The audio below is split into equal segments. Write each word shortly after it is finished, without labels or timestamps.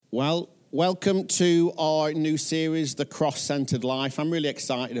Well, welcome to our new series, The Cross-Centered Life. I'm really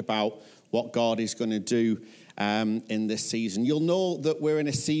excited about what God is going to do in this season. You'll know that we're in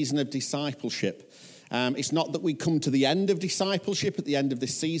a season of discipleship. It's not that we come to the end of discipleship at the end of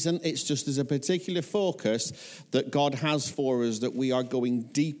this season. It's just there's a particular focus that God has for us, that we are going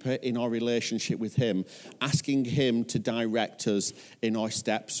deeper in our relationship with Him, asking Him to direct us in our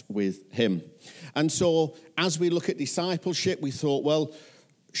steps with Him. And so as we look at discipleship, we thought, well,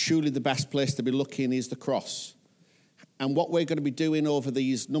 surely the best place to be looking is the cross. And what we're going to be doing over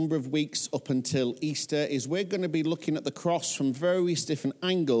these number of weeks up until Easter is we're going to be looking at the cross from various different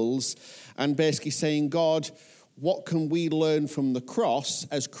angles and basically saying, God, what can we learn from the cross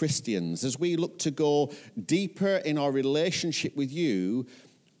as Christians? As we look to go deeper in our relationship with you,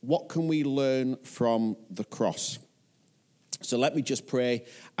 what can we learn from the cross? So let me just pray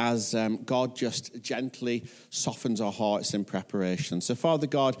as God just gently softens our hearts in preparation. So Father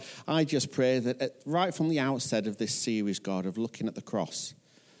God, I just pray that right from the outset of this series, God, of looking at the cross,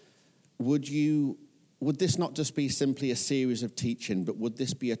 would this not just be simply a series of teaching, but would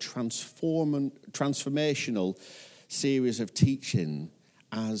this be a transformational series of teaching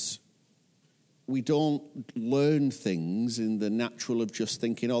as we don't learn things in the natural of just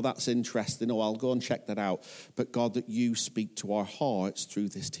thinking, oh, that's interesting, oh, I'll go and check that out. But God, that you speak to our hearts through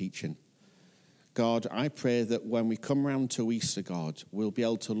this teaching. God, I pray that when we come around to Easter, God, we'll be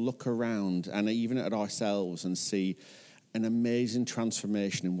able to look around and even at ourselves and see an amazing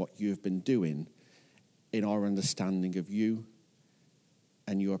transformation in what you've been doing in our understanding of you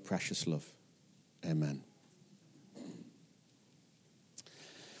and your precious love. Amen.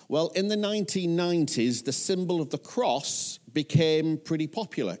 Well, in the 1990s, the symbol of the cross became pretty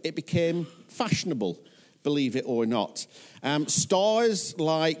popular. It became fashionable, believe it or not. Stars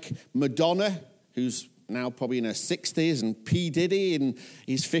like Madonna, who's now probably in her 60s, and P. Diddy in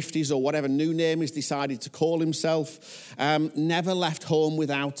his 50s or whatever new name he's decided to call himself, never left home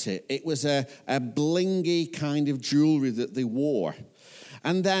without it. It was a blingy kind of jewelry that they wore.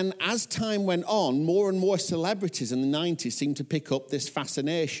 And then as time went on, more and more celebrities in the 90s seemed to pick up this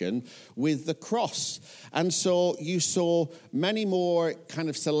fascination with the cross. And so you saw many more kind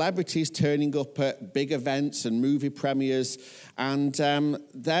of celebrities turning up at big events and movie premieres. And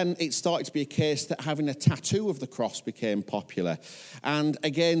then it started to be a case that having a tattoo of the cross became popular. And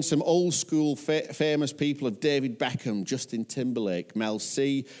again, some old school famous people of David Beckham, Justin Timberlake, Mel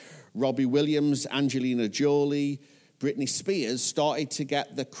C, Robbie Williams, Angelina Jolie, Britney Spears started to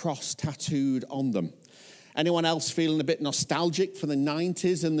get the cross tattooed on them. Anyone else feeling a bit nostalgic for the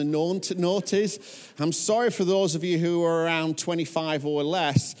 90s and the noughties? I'm sorry for those of you who are around 25 or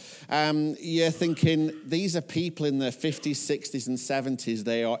less. You're thinking, these are people in their 50s, 60s, and 70s.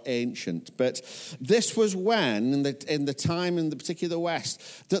 They are ancient. But this was when, in the time in the particular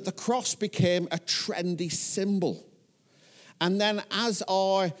West, that the cross became a trendy symbol. And then as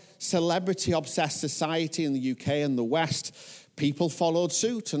our celebrity-obsessed society in the UK and the West, people followed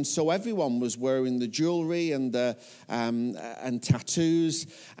suit. And so everyone was wearing the jewelry and tattoos.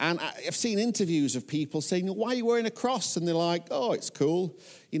 And I've seen interviews of people saying, why are you wearing a cross? And they're like, oh, it's cool.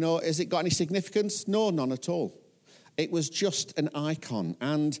 You know, has it got any significance? No, none at all. It was just an icon.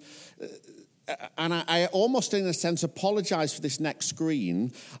 And I almost, in a sense, apologize for this next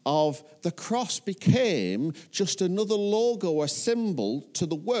screen of the cross became just another logo or symbol to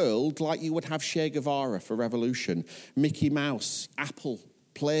the world like you would have Che Guevara for revolution, Mickey Mouse, Apple,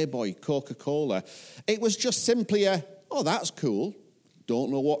 Playboy, Coca-Cola. It was just simply oh, that's cool. Don't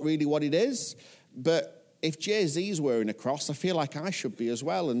know what it is, but if Jay-Z's wearing a cross, I feel like I should be as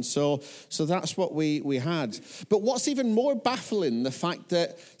well. And so that's what we had. But what's even more baffling, the fact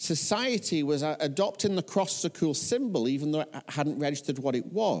that society was adopting the cross as a cool symbol, even though it hadn't registered what it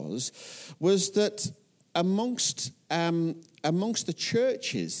was that amongst the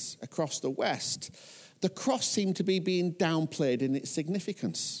churches across the West, the cross seemed to be being downplayed in its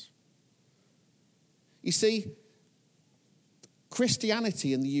significance. You see,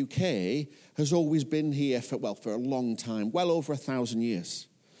 Christianity in the UK has always been here for a long time, well over 1,000 years.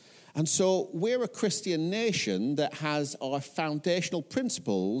 And so we're a Christian nation that has our foundational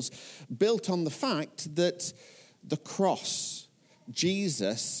principles built on the fact that the cross,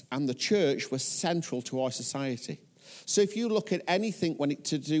 Jesus, and the church were central to our society. So if you look at anything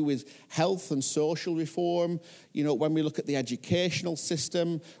to do with health and social reform, you know, when we look at the educational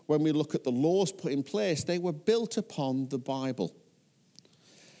system, when we look at the laws put in place, they were built upon the Bible.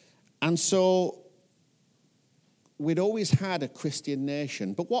 And so we'd always had a Christian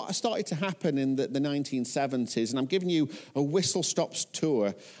nation. But what started to happen in the 1970s, and I'm giving you a whistle-stop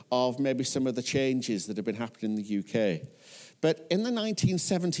tour of maybe some of the changes that have been happening in the UK. But in the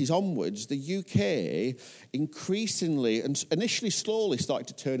 1970s onwards, the UK increasingly and initially slowly started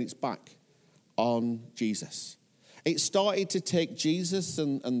to turn its back on Jesus. It started to take Jesus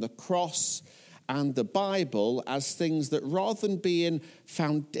and the cross and the Bible as things that, rather than being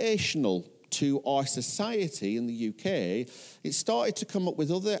foundational to our society in the UK, it started to come up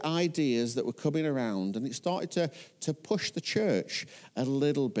with other ideas that were coming around, and it started to push the church a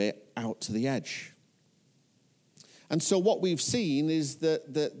little bit out to the edge. And so what we've seen is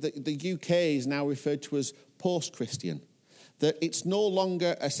that the UK is now referred to as post-Christian, that it's no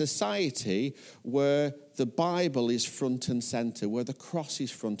longer a society where the Bible is front and centre, where the cross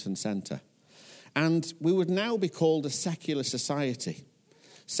is front and centre. And we would now be called a secular society.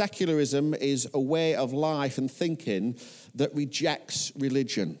 Secularism is a way of life and thinking that rejects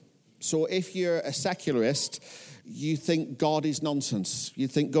religion. So if you're a secularist, you think God is nonsense. You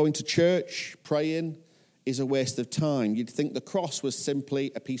think going to church, praying, is a waste of time. You'd think the cross was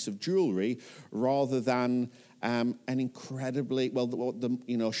simply a piece of jewelry rather than an incredibly,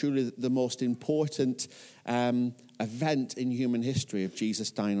 surely the most important event in human history of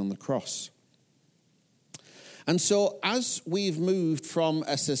Jesus dying on the cross. And so as we've moved from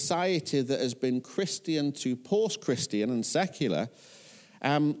a society that has been Christian to post-Christian and secular,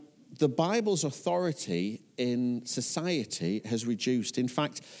 the Bible's authority in society has reduced. In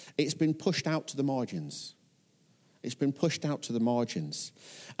fact, it's been pushed out to the margins. It's been pushed out to the margins.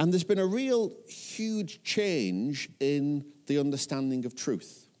 And there's been a real huge change in the understanding of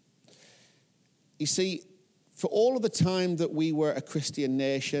truth. You see, for all of the time that we were a Christian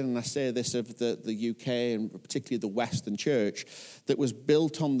nation, and I say this of the UK and particularly the Western church, that was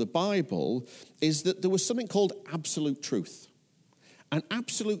built on the Bible, is that there was something called absolute truth. And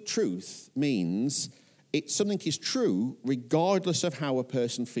absolute truth means something is true regardless of how a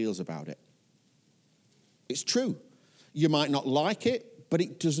person feels about it. It's true. You might not like it, but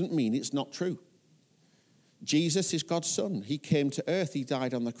it doesn't mean it's not true. Jesus is God's son. He came to earth. He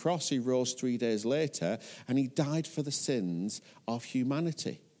died on the cross. He rose 3 days later, and he died for the sins of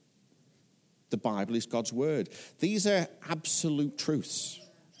humanity. The Bible is God's word. These are absolute truths.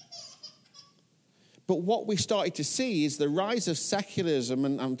 But what we started to see is the rise of secularism,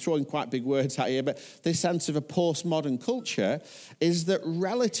 and I'm throwing quite big words out here, but this sense of a postmodern culture, is that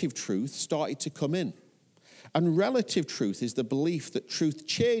relative truth started to come in. And relative truth is the belief that truth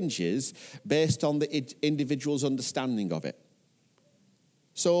changes based on the individual's understanding of it.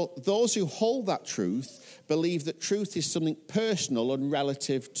 So those who hold that truth believe that truth is something personal and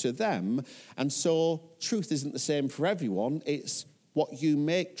relative to them, and so truth isn't the same for everyone. It's what you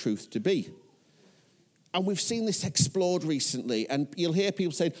make truth to be. And we've seen this explode recently, and you'll hear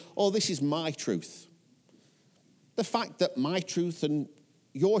people saying, oh, this is my truth. The fact that my truth and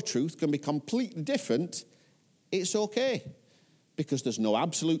your truth can be completely different, it's okay, because there's no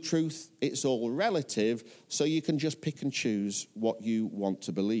absolute truth. It's all relative, so you can just pick and choose what you want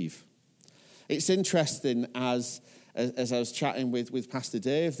to believe. It's interesting, as I was chatting with Pastor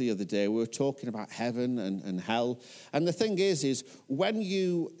Dave the other day, we were talking about heaven and hell. And the thing is when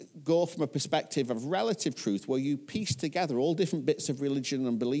you go from a perspective of relative truth, where you piece together all different bits of religion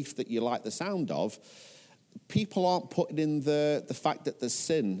and belief that you like the sound of, people aren't putting in the fact that there's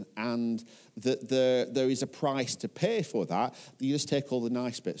sin and that there is a price to pay for that. You just take all the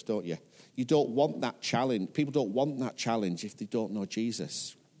nice bits, don't you? You don't want that challenge. People don't want that challenge if they don't know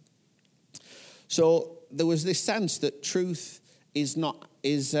Jesus. So there was this sense that truth is not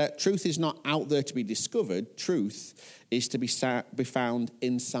out there to be discovered. Truth is to be found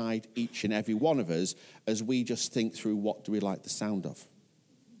inside each and every one of us as we just think through what do we like the sound of.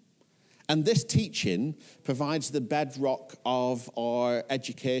 And this teaching provides the bedrock of our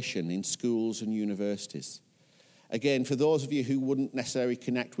education in schools and universities. Again, for those of you who wouldn't necessarily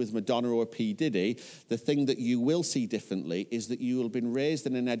connect with Madonna or P. Diddy, the thing that you will see differently is that you will have been raised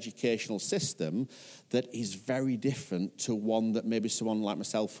in an educational system that is very different to one that maybe someone like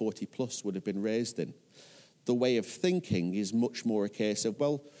myself, 40 plus, would have been raised in. The way of thinking is much more a case of,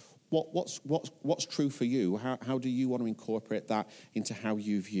 well, what's true for you? How do you want to incorporate that into how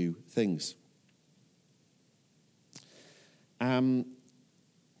you view things?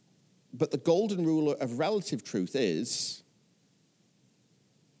 But the golden rule of relative truth is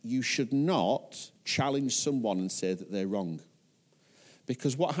you should not challenge someone and say that they're wrong.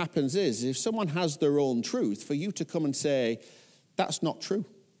 Because what happens is if someone has their own truth, for you to come and say, that's not true,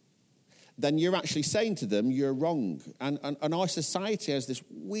 then you're actually saying to them, you're wrong. And our society has this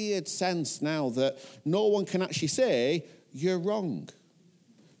weird sense now that no one can actually say, you're wrong.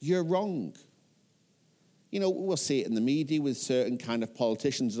 You're wrong. we'll see it in the media with certain kind of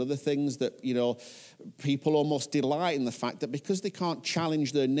politicians and other things that, people almost delight in the fact that because they can't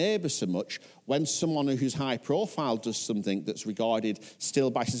challenge their neighbour so much, when someone who's high profile does something that's regarded still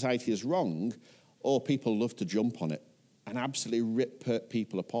by society as wrong, people love to jump on it and absolutely rip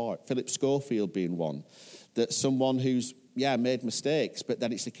people apart. Philip Schofield being one, that someone who's, made mistakes, but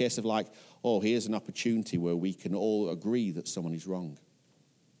then it's a case of like, here's an opportunity where we can all agree that someone is wrong.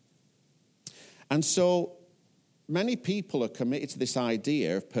 And so many people are committed to this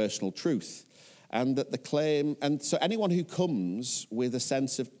idea of personal truth, and that the claim, and so anyone who comes with a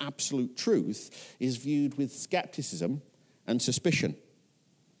sense of absolute truth is viewed with skepticism and suspicion.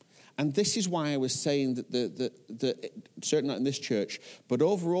 And this is why I was saying that certainly not in this church, but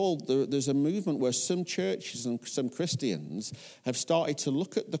overall there's a movement where some churches and some Christians have started to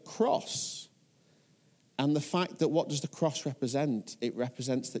look at the cross and the fact that what does the cross represent? It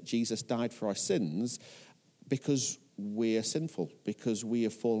represents that Jesus died for our sins because we are sinful, because we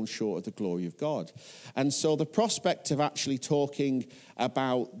have fallen short of the glory of God. And so the prospect of actually talking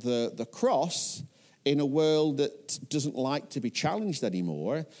about the cross in a world that doesn't like to be challenged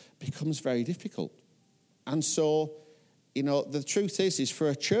anymore becomes very difficult. And so, the truth is for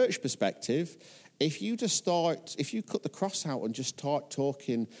a church perspective, if you cut the cross out and just start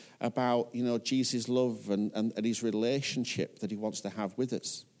talking about, Jesus' love and his relationship that he wants to have with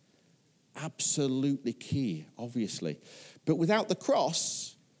us, absolutely key, obviously. But without the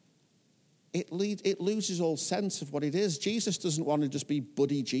cross, it loses all sense of what it is. Jesus doesn't want to just be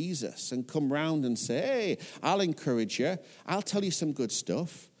buddy Jesus and come round and say, hey, I'll encourage you. I'll tell you some good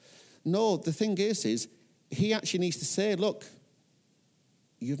stuff. No, the thing is he actually needs to say, look,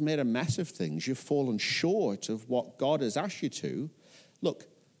 you've made a mess of things. You've fallen short of what God has asked you to. Look,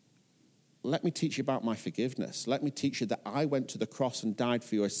 let me teach you about my forgiveness. Let me teach you that I went to the cross and died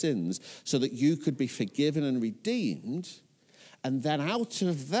for your sins so that you could be forgiven and redeemed. And then out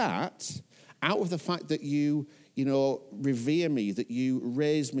of the fact that you revere me, that you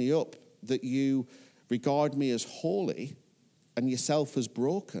raise me up, that you regard me as holy and yourself as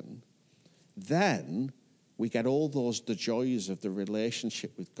broken, then we get all the joys of the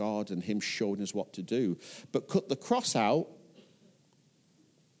relationship with God and him showing us what to do. But cut the cross out,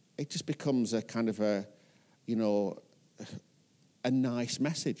 it just becomes a kind of a nice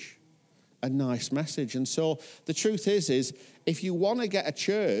message. A nice message. And so the truth is if you want to get a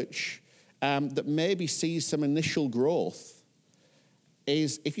church that maybe sees some initial growth,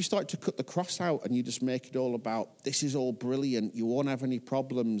 is if you start to cut the cross out and you just make it all about, this is all brilliant, you won't have any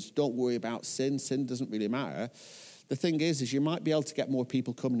problems, don't worry about sin doesn't really matter. The thing is you might be able to get more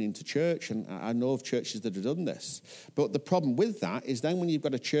people coming into church, and I know of churches that have done this. But the problem with that is then when you've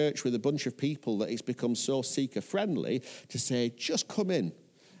got a church with a bunch of people that it's become so seeker-friendly to say, just come in,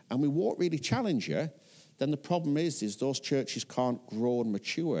 and we won't really challenge you, then the problem is those churches can't grow and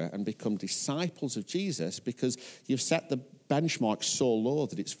mature and become disciples of Jesus because you've set the benchmark so low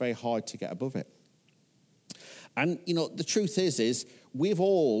that it's very hard to get above it. And, the truth is we've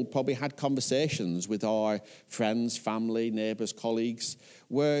all probably had conversations with our friends, family, neighbours, colleagues,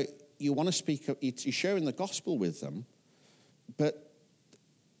 where you want to speak, you're sharing the gospel with them, but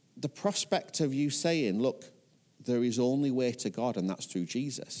the prospect of you saying, look, there is only way to God, and that's through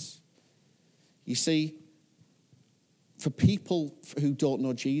Jesus. You see, for people who don't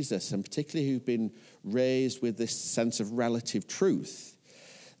know Jesus, and particularly who've been raised with this sense of relative truth,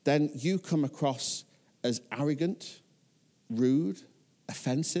 then you come across as arrogant, rude,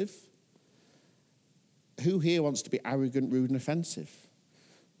 offensive. Who here wants to be arrogant, rude, and offensive?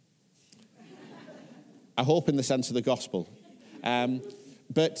 I hope in the sense of the gospel.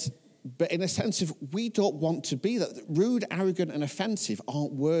 But in a sense of, we don't want to be that. Rude, arrogant, and offensive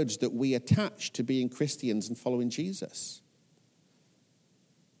aren't words that we attach to being Christians and following Jesus.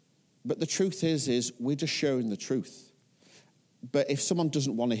 But the truth is we're just sharing the truth. But if someone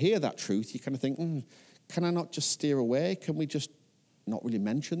doesn't want to hear that truth, you kind of think, can I not just steer away? Can we just not really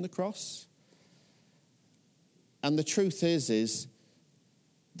mention the cross? And the truth is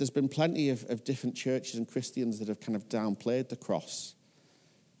there's been plenty of different churches and Christians that have kind of downplayed the cross.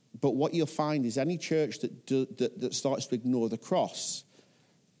 But what you'll find is any church that starts to ignore the cross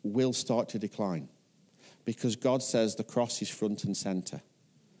will start to decline. Because God says the cross is front and center.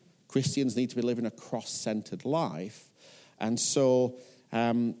 Christians need to be living a cross-centered life. And so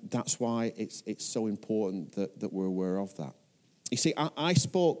that's why it's so important that we're aware of that. You see, I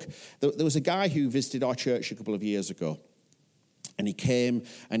spoke, there was a guy who visited our church a couple of years ago. And he came,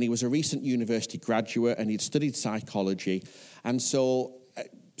 and he was a recent university graduate, and he'd studied psychology. And so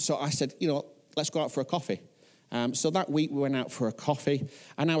I said, let's go out for a coffee. So that week we went out for a coffee,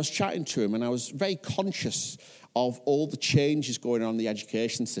 and I was chatting to him, and I was very conscious of all the changes going on in the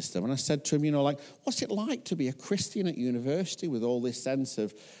education system. And I said to him, what's it like to be a Christian at university with all this sense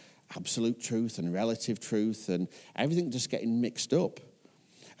of absolute truth and relative truth and everything just getting mixed up?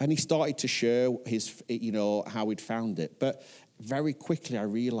 And he started to share how he'd found it. But very quickly I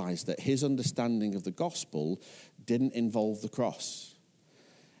realized that his understanding of the gospel didn't involve the cross.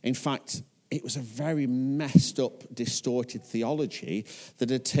 In fact, it was a very messed up, distorted theology that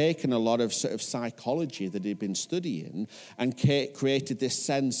had taken a lot of sort of psychology that he'd been studying and created this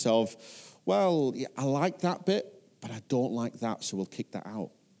sense of, well, yeah, I like that bit, but I don't like that, so we'll kick that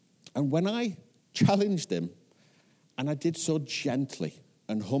out. And when I challenged him, and I did so gently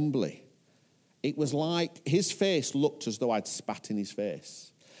and humbly, it was like his face looked as though I'd spat in his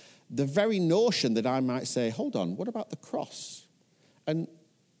face. The very notion that I might say, hold on, what about the cross? And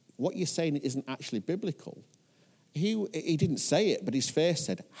what you're saying isn't actually biblical. He didn't say it, but his face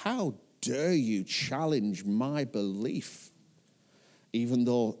said, how dare you challenge my belief? Even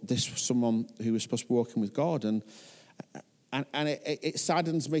though this was someone who was supposed to be walking with God. And it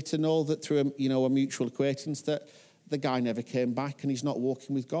saddens me to know that through a mutual acquaintance that the guy never came back and he's not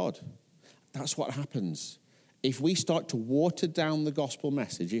walking with God. That's what happens. If we start to water down the gospel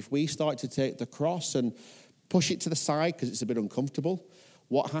message, if we start to take the cross and push it to the side because it's a bit uncomfortable,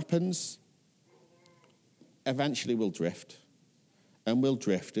 what happens? Eventually we'll drift. And we'll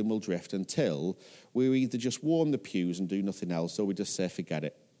drift and we'll drift until we either just warm the pews and do nothing else, or we just say, forget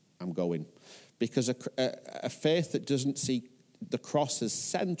it, I'm going. Because a faith that doesn't see the cross as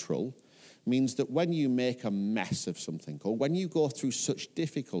central means that when you make a mess of something, or when you go through such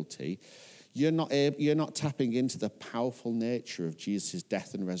difficulty, you're not tapping into the powerful nature of Jesus'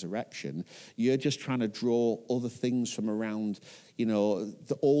 death and resurrection. You're just trying to draw other things from around,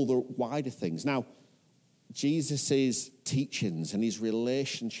 all the wider things. Now, Jesus' teachings and his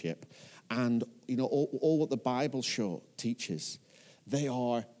relationship and, all what the Bible teaches, they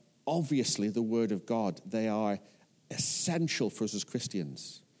are obviously the Word of God. They are essential for us as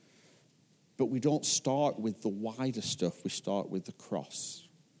Christians. But we don't start with the wider stuff. We start with the cross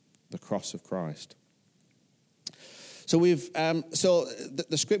of Christ. So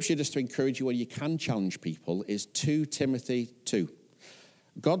the scripture, just to encourage you when you can challenge people, is 2 Timothy 2.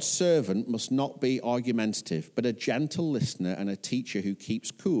 God's servant must not be argumentative, but a gentle listener and a teacher who keeps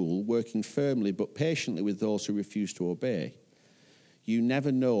cool, working firmly but patiently with those who refuse to obey. You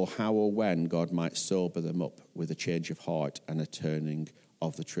never know how or when God might sober them up with a change of heart and a turning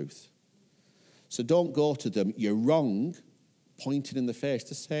of the truth. So don't go to them, you're wrong, pointed in the face,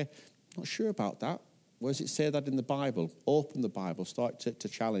 to say, not sure about that. Where does it say that in the Bible? Open the Bible, start to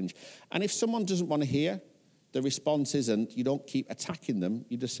challenge. And if someone doesn't want to hear, the response isn't, you don't keep attacking them,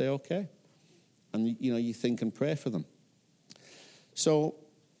 you just say, okay. And, you think and pray for them. So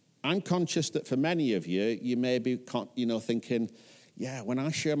I'm conscious that for many of you, you may be, thinking, yeah, when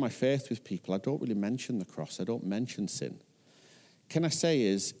I share my faith with people, I don't really mention the cross. I don't mention sin. Can I say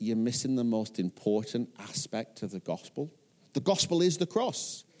is, you're missing the most important aspect of the gospel. The gospel is the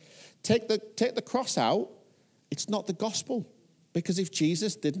cross. Take the cross out, it's not the gospel. Because if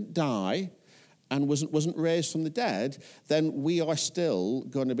Jesus didn't die and wasn't raised from the dead, then we are still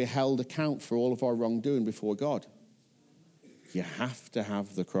going to be held account for all of our wrongdoing before God. You have to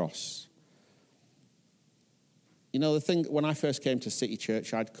have the cross. The thing, when I first came to City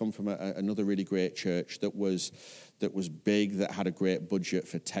Church, I'd come from another really great church that was big, that had a great budget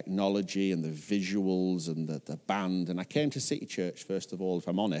for technology and the visuals and the band. And I came to City Church, first of all, if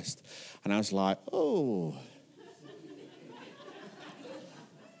I'm honest, and I was like, oh.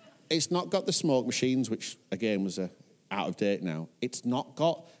 It's not got the smoke machines, which, again, was out of date now. It's not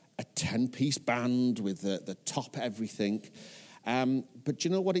got a 10-piece band with the top everything. But do you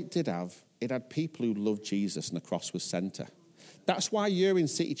know what it did have? It had people who loved Jesus, and the cross was centre. That's why you're in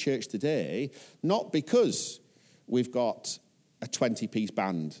City Church today, not because we've got a 20-piece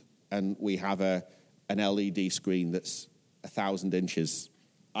band and we have an LED screen that's 1,000 inches.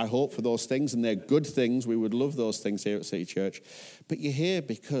 I hope for those things, and they're good things. We would love those things here at City Church. But you're here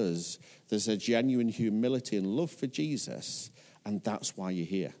because there's a genuine humility and love for Jesus, and that's why you're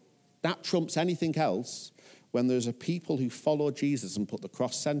here. That trumps anything else. When there's a people who follow Jesus and put the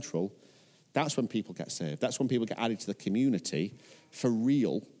cross central, that's when people get saved. That's when people get added to the community for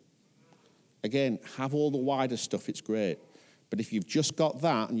real. Again, have all the wider stuff, it's great. But if you've just got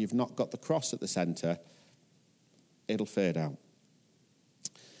that and you've not got the cross at the centre, it'll fade out.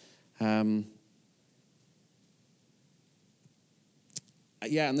 And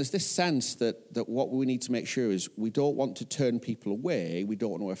there's this sense that what we need to make sure is we don't want to turn people away, we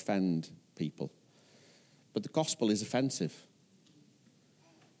don't want to offend people. But the gospel is offensive.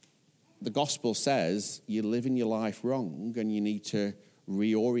 The gospel says you're living your life wrong and you need to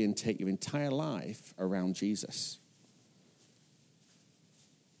reorientate your entire life around Jesus.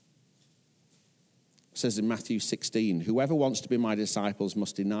 It says in Matthew 16, whoever wants to be my disciples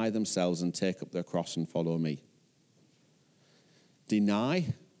must deny themselves and take up their cross and follow me.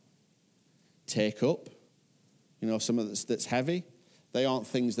 Deny, take up, some that's heavy. They aren't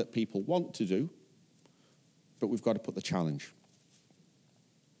things that people want to do, but we've got to put the challenge.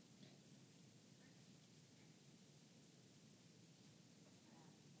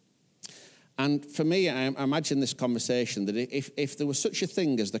 And for me, I imagine this conversation that if there was such a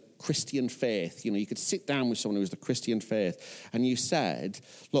thing as the Christian faith, you could sit down with someone who was the Christian faith and you said,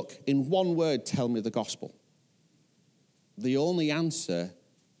 look, in one word, tell me the gospel. The only answer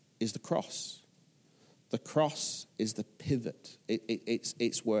is the cross. The cross is the pivot.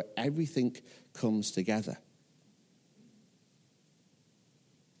 It's where everything comes together.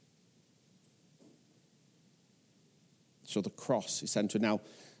 So the cross is central. Now,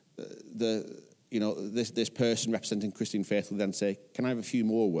 this person representing Christian faith will then say, can I have a few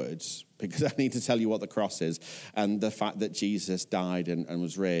more words? Because I need to tell you what the cross is. And the fact that Jesus died and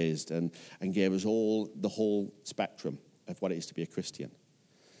was raised and gave us all the whole spectrum of what it is to be a Christian.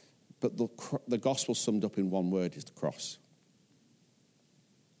 But the gospel summed up in one word is the cross.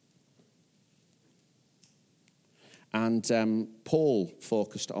 And Paul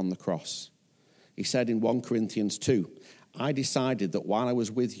focused on the cross. He said in 1 Corinthians 2, I decided that while I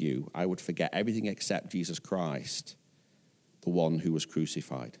was with you, I would forget everything except Jesus Christ, the one who was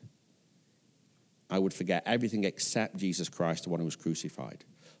crucified. I would forget everything except Jesus Christ, the one who was crucified.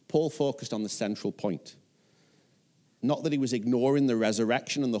 Paul focused on the central point. Not that he was ignoring the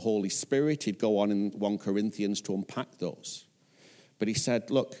resurrection and the Holy Spirit. He'd go on in 1 Corinthians to unpack those. But he said,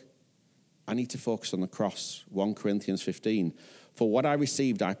 look, I need to focus on the cross. 1 Corinthians 15. For what I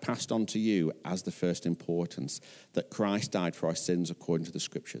received, I passed on to you as the first importance, that Christ died for our sins according to the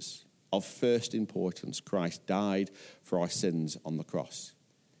Scriptures. Of first importance, Christ died for our sins on the cross.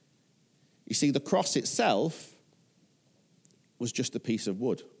 You see, the cross itself was just a piece of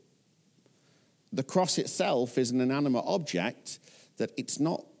wood. The cross itself is an inanimate object that it's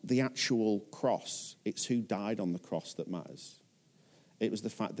not the actual cross. It's who died on the cross that matters. It was the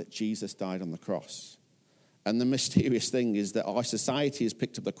fact that Jesus died on the cross. And the mysterious thing is that our society has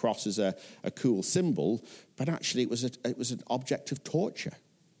picked up the cross as a cool symbol, but actually it was an object of torture.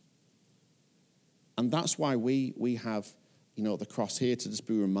 And that's why we have, the cross here to just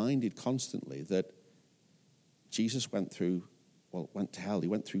be reminded constantly that Jesus went to hell. He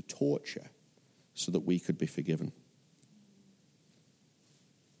went through torture so that we could be forgiven.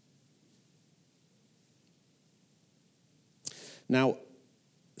 Now,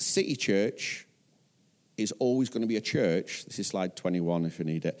 City Church is always going to be a church, this is slide 21 if you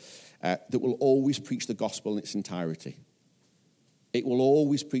need it, that will always preach the gospel in its entirety. It will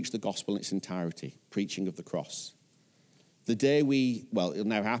always preach the gospel in its entirety, preaching of the cross. The day it'll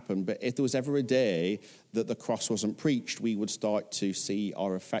never happen, but if there was ever a day that the cross wasn't preached, we would start to see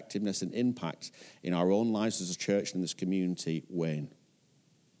our effectiveness and impact in our own lives as a church and in this community wane.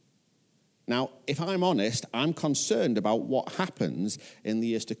 Now, if I'm honest, I'm concerned about what happens in the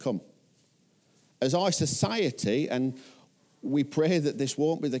years to come. As our society, and we pray that this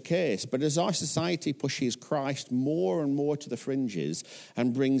won't be the case, but as our society pushes Christ more and more to the fringes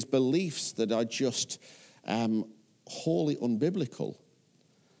and brings beliefs that are just wholly unbiblical,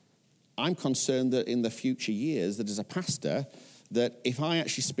 I'm concerned that in the future years, that as a pastor, that if I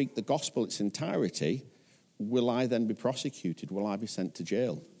actually speak the gospel in its entirety, will I then be prosecuted? Will I be sent to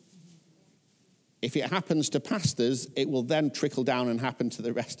jail? If it happens to pastors, it will then trickle down and happen to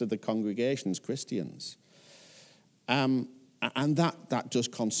the rest of the congregations, Christians. And that does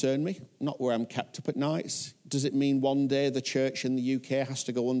concern me, not where I'm kept up at nights. Does it mean one day the church in the UK has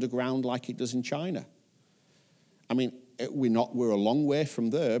to go underground like it does in China? I mean, we're a long way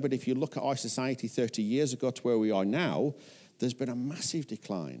from there, but if you look at our society 30 years ago to where we are now, there's been a massive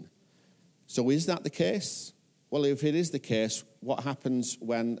decline. So is that the case? Well, if it is the case, what happens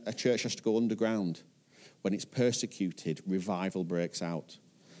when a church has to go underground? When it's persecuted, revival breaks out.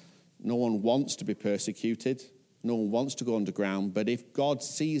 No one wants to be persecuted. No one wants to go underground. But if God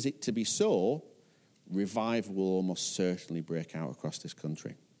sees it to be so, revival will almost certainly break out across this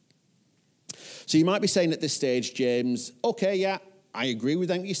country. So you might be saying at this stage, James, okay, yeah, I agree with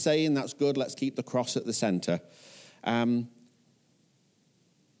what you're saying. That's good. Let's keep the cross at the center.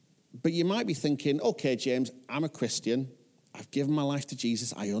 But you might be thinking, okay, James, I'm a Christian. I've given my life to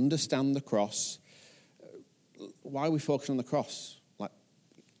Jesus. I understand the cross. Why are we focusing on the cross?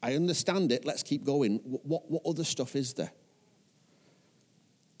 I understand it. Let's keep going. What other stuff is there?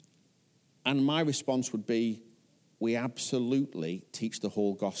 And my response would be, we absolutely teach the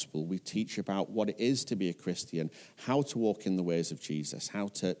whole gospel. We teach about what it is to be a Christian, how to walk in the ways of Jesus, how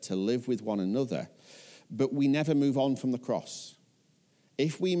to live with one another. But we never move on from the cross.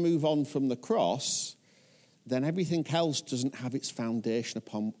 If we move on from the cross, then everything else doesn't have its foundation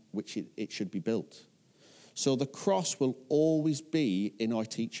upon which it should be built. So the cross will always be in our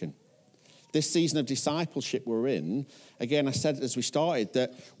teaching. This season of discipleship we're in, again, I said as we started,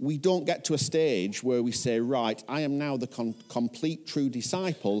 that we don't get to a stage where we say, right, I am now the complete true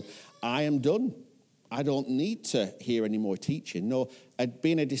disciple. I am done. I don't need to hear any more teaching. No,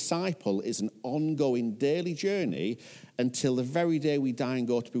 being a disciple is an ongoing daily journey until the very day we die and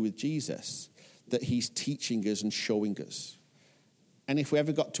go to be with Jesus, that he's teaching us and showing us. And if we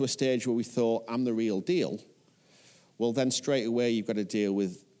ever got to a stage where we thought, I'm the real deal, well, then straight away you've got to deal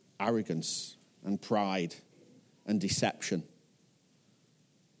with arrogance and pride and deception.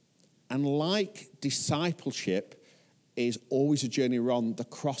 And like discipleship is always a journey we're on, the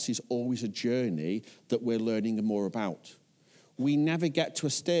cross is always a journey that we're learning more about. We never get to a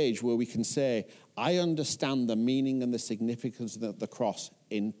stage where we can say, I understand the meaning and the significance of the cross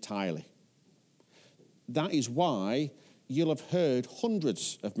entirely. That is why you'll have heard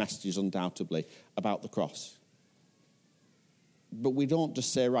hundreds of messages, undoubtedly, about the cross. But we don't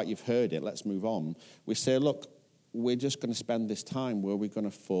just say, right, you've heard it, let's move on. We say, look, we're just going to spend this time where we're going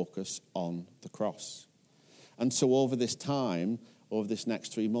to focus on the cross. And so over this time, over this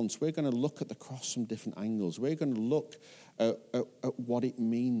next 3 months, we're going to look at the cross from different angles. We're going to look at what it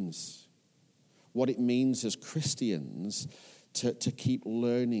means as Christians to keep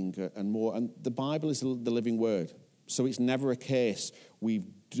learning and more. And the Bible is the living word. So it's never a case we've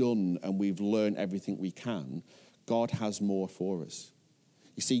done and we've learned everything we can. God has more for us.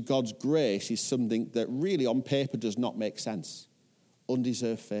 You see, God's grace is something that really on paper does not make sense.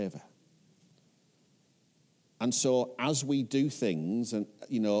 Undeserved favor. And so as we do things and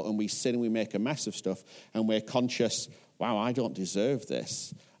we sin and we make a mess of stuff and we're conscious, wow, I don't deserve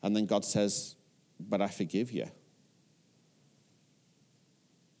this. And then God says, but I forgive you.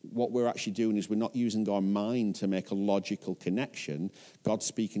 What we're actually doing is we're not using our mind to make a logical connection. God's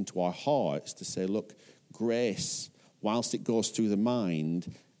speaking to our hearts to say, look, grace, whilst it goes through the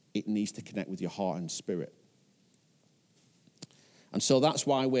mind, it needs to connect with your heart and spirit. And so that's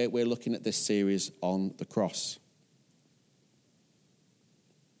why we're looking at this series on the cross.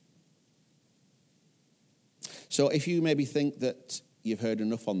 So if you maybe think that you've heard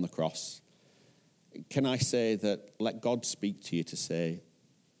enough on the cross, can I say that let God speak to you to say,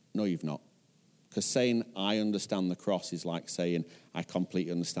 no, you've not. Because saying, I understand the cross is like saying, I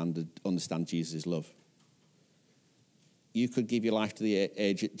completely understand Jesus' love. You could give your life to the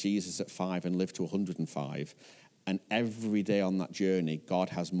age of Jesus at 5 and live to 105. And every day on that journey, God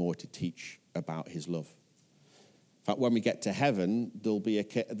has more to teach about his love. In fact, when we get to heaven, there'll be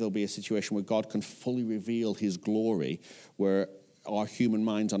a situation where God can fully reveal his glory, where our human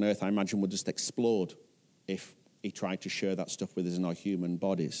minds on earth, I imagine, would just explode if he tried to share that stuff with us in our human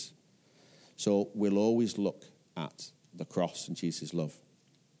bodies. So we'll always look at the cross and Jesus' love.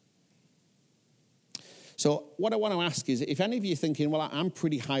 So what I want to ask is, if any of you are thinking, well, I'm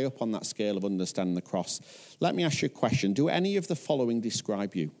pretty high up on that scale of understanding the cross, let me ask you a question. Do any of the following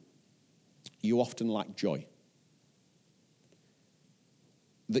describe you? You often lack joy.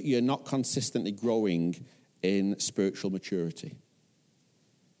 That you're not consistently growing in spiritual maturity.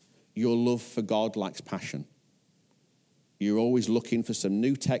 Your love for God lacks passion. You're always looking for some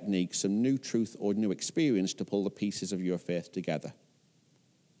new technique, some new truth or new experience to pull the pieces of your faith together.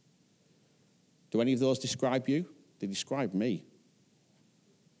 Do any of those describe you? They describe me.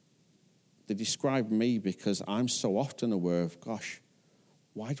 They describe me because I'm so often aware of, gosh,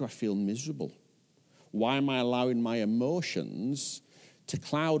 why do I feel miserable? Why am I allowing my emotions to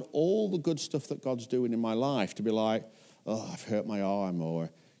cloud all the good stuff that God's doing in my life, to be like, oh, I've hurt my arm, or,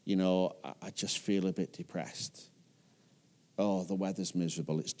 I just feel a bit depressed. Oh, the weather's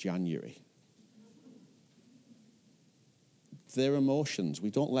miserable, it's January. They're emotions. We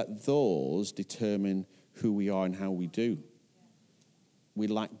don't let those determine who we are and how we do. We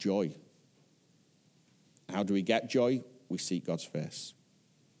lack joy. How do we get joy? We seek God's face.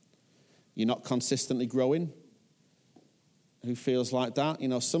 You're not consistently growing. Who feels like that?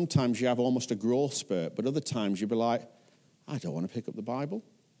 Sometimes you have almost a growth spurt, but other times you'll be like, I don't want to pick up the Bible.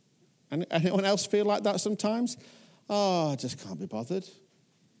 And anyone else feel like that sometimes? Oh, I just can't be bothered.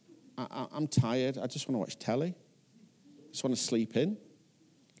 I'm tired. I just want to watch telly. I just want to sleep in.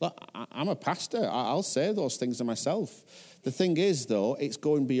 Look, I'm a pastor. I'll say those things to myself. The thing is, though, it's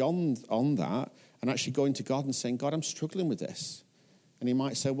going beyond on that and actually going to God and saying, God, I'm struggling with this. And he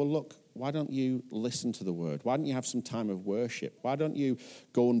might say, well, look, why don't you listen to the word? Why don't you have some time of worship? Why don't you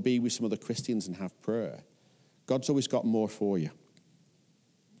go and be with some other Christians and have prayer? God's always got more for you.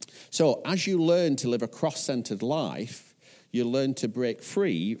 So as you learn to live a cross-centered life, you learn to break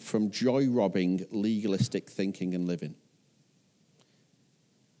free from joy-robbing, legalistic thinking and living.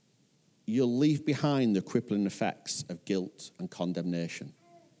 You'll leave behind the crippling effects of guilt and condemnation.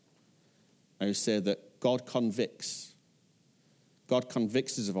 I say that God convicts. God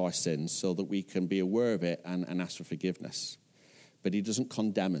convicts us of our sins so that we can be aware of it and ask for forgiveness. But he doesn't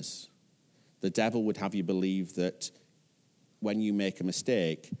condemn us. The devil would have you believe that when you make a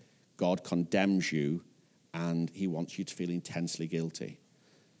mistake, God condemns you and he wants you to feel intensely guilty.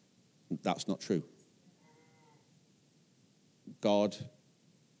 That's not true. God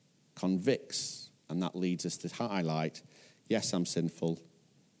convicts, and that leads us to highlight, yes, I'm sinful.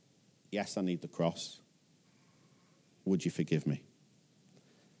 Yes, I need the cross. Would you forgive me?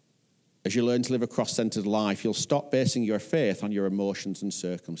 As you learn to live a cross-centered life, you'll stop basing your faith on your emotions and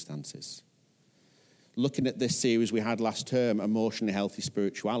circumstances. Looking at this series we had last term, Emotionally Healthy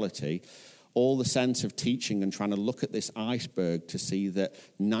Spirituality, all the sense of teaching and trying to look at this iceberg to see that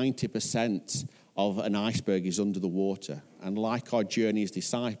 90% of an iceberg is under the water. And like our journey as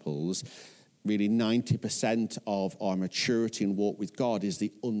disciples, really 90% of our maturity and walk with God is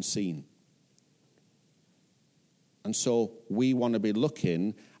the unseen. And so we want to be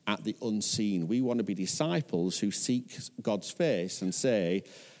looking at the unseen. We want to be disciples who seek God's face and say,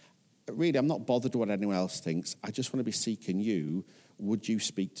 really, I'm not bothered what anyone else thinks. I just want to be seeking you. Would you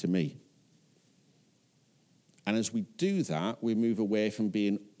speak to me? And as we do that, we move away from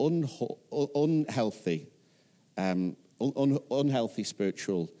being unhealthy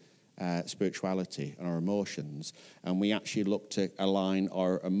spirituality and our emotions, and we actually look to align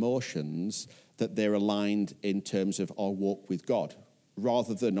our emotions that they're aligned in terms of our walk with God,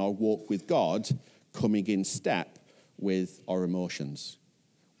 rather than our walk with God coming in step with our emotions.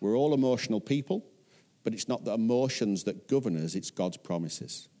 We're all emotional people, but it's not the emotions that govern us, it's God's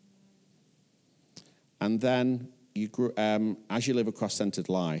promises. And then, as you live a cross-centered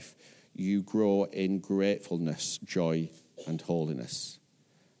life, you grow in gratefulness, joy, and holiness.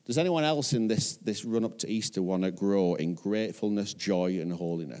 Does anyone else in this run-up to Easter want to grow in gratefulness, joy, and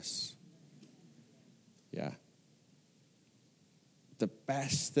holiness? Yeah. The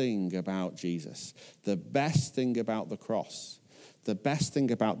best thing about Jesus, the best thing about the cross, the best thing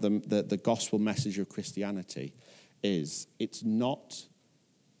about the gospel message of Christianity is it's not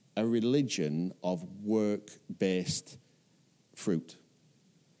a religion of work-based fruit.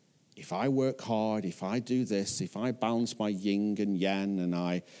 If I work hard, if I do this, if I balance my yin and yang, and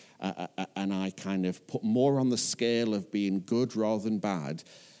I kind of put more on the scale of being good rather than bad,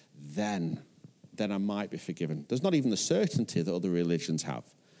 then I might be forgiven. There's not even the certainty that other religions have.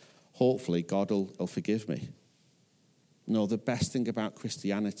 Hopefully, God will forgive me. No, the best thing about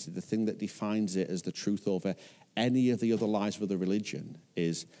Christianity, the thing that defines it as the truth over any of the other lives of other religion,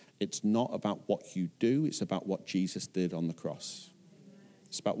 is it's not about what you do, it's about what Jesus did on the cross.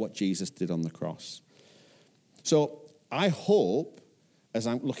 It's about what Jesus did on the cross. So I hope, as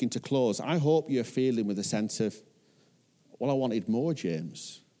I'm looking to close, I hope you're feeling with a sense of, well, I wanted more,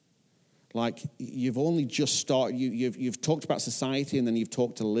 James. Like, you've only just started, you've talked about society, and then you've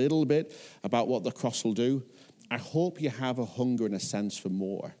talked a little bit about what the cross will do. I hope you have a hunger and a sense for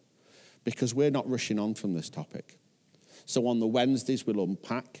more, because we're not rushing on from this topic. So on the Wednesdays, we'll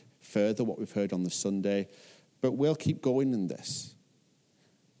unpack further what we've heard on the Sunday, but we'll keep going in this.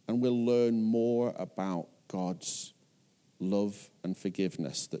 And we'll learn more about God's love and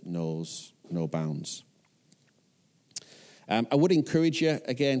forgiveness that knows no bounds. I would encourage you,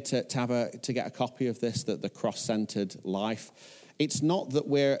 again, to get a copy of this, the Cross-Centered Life. It's not that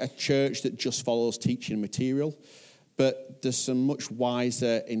we're a church that just follows teaching material, but there's some much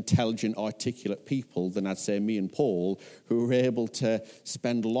wiser, intelligent, articulate people than, I'd say, me and Paul, who are able to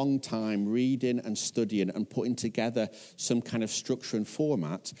spend a long time reading and studying and putting together some kind of structure and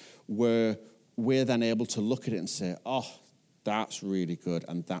format where we're then able to look at it and say, oh, that's really good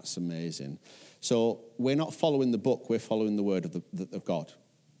and that's amazing. So we're not following the book, we're following the word of God.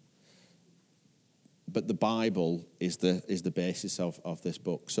 But the Bible is the basis of this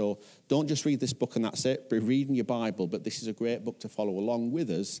book. So don't just read this book and that's it. Be reading your Bible, but this is a great book to follow along with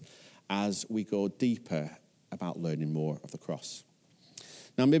us as we go deeper about learning more of the cross.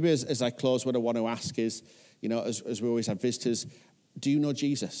 Now, maybe as I close, what I want to ask is, as we always have visitors, do you know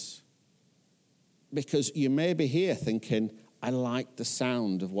Jesus? Because you may be here thinking, I like the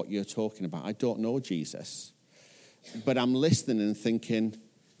sound of what you're talking about. I don't know Jesus, but I'm listening and thinking,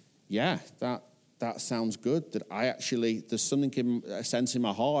 yeah, that sounds good. That there's something a sense in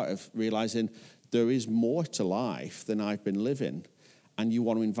my heart of realizing there is more to life than I've been living, and you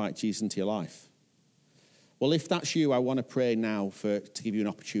want to invite Jesus into your life. Well, if that's you, I want to pray now to give you an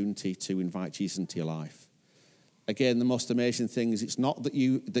opportunity to invite Jesus into your life. Again, the most amazing thing is it's not that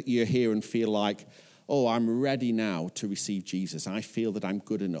you're here and feel like, oh, I'm ready now to receive Jesus. I feel that I'm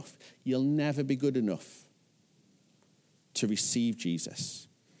good enough. You'll never be good enough to receive Jesus.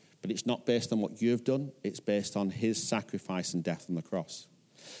 But it's not based on what you've done. It's based on his sacrifice and death on the cross.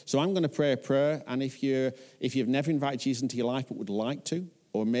 So I'm going to pray a prayer. And if you've never invited Jesus into your life but would like to,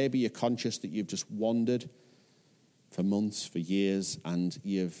 or maybe you're conscious that you've just wandered for months, for years, and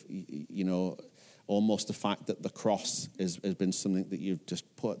you've, almost the fact that the cross has been something that you've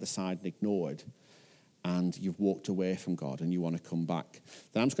just put at the side and ignored, and you've walked away from God and you want to come back,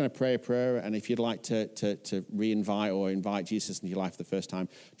 then I'm just going to pray a prayer. And if you'd like to re-invite or invite Jesus into your life for the first time,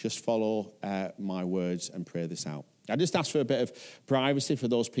 just follow my words and pray this out. I just ask for a bit of privacy for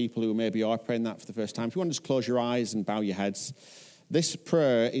those people who maybe are praying that for the first time. If you want to just close your eyes and bow your heads. This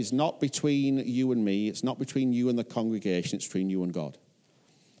prayer is not between you and me. It's not between you and the congregation. It's between you and God.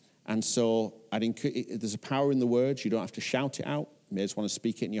 And so there's a power in the words. You don't have to shout it out. You may just want to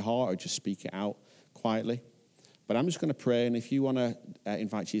speak it in your heart or just speak it out quietly. But I'm just going to pray, and if you want to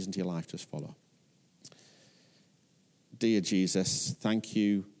invite Jesus into your life, just follow. Dear Jesus, thank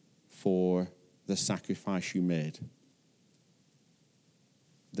you for the sacrifice you made.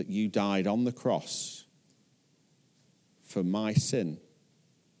 That you died on the cross for my sin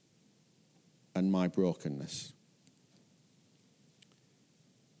and my brokenness.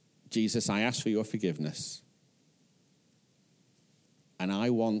 Jesus, I ask for your forgiveness. And I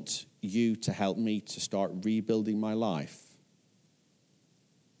want you to help me to start rebuilding my life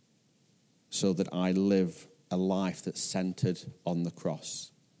so that I live a life that's centered on the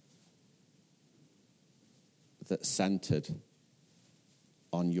cross, that's centered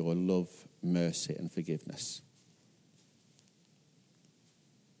on your love, mercy, and forgiveness.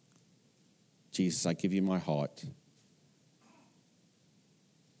 Jesus, I give you my heart,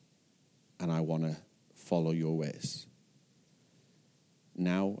 and I want to follow your ways,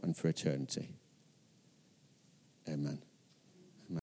 now and for eternity. Amen.